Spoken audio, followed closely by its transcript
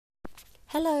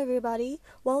Hello, everybody.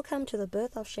 Welcome to the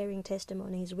Birth of Sharing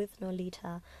Testimonies with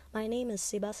Nolita. My name is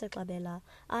Sibasa Klabela.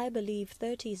 I believe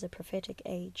 30 is a prophetic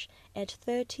age. At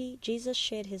 30, Jesus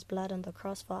shed his blood on the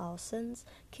cross for our sins.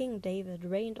 King David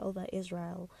reigned over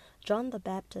Israel. John the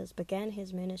Baptist began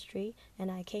his ministry, and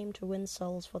I came to win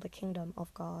souls for the kingdom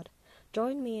of God.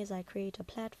 Join me as I create a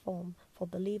platform for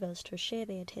believers to share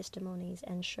their testimonies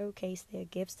and showcase their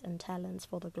gifts and talents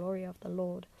for the glory of the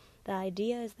Lord. The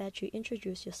idea is that you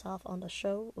introduce yourself on the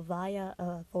show via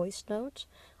a voice note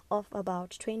of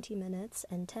about 20 minutes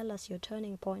and tell us your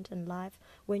turning point in life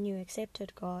when you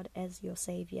accepted God as your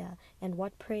Savior and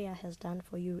what prayer has done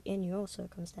for you in your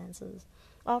circumstances.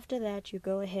 After that, you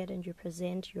go ahead and you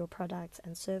present your products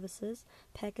and services,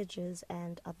 packages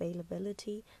and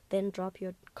availability, then drop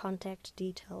your contact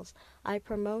details. I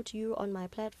promote you on my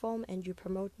platform and you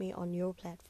promote me on your platform.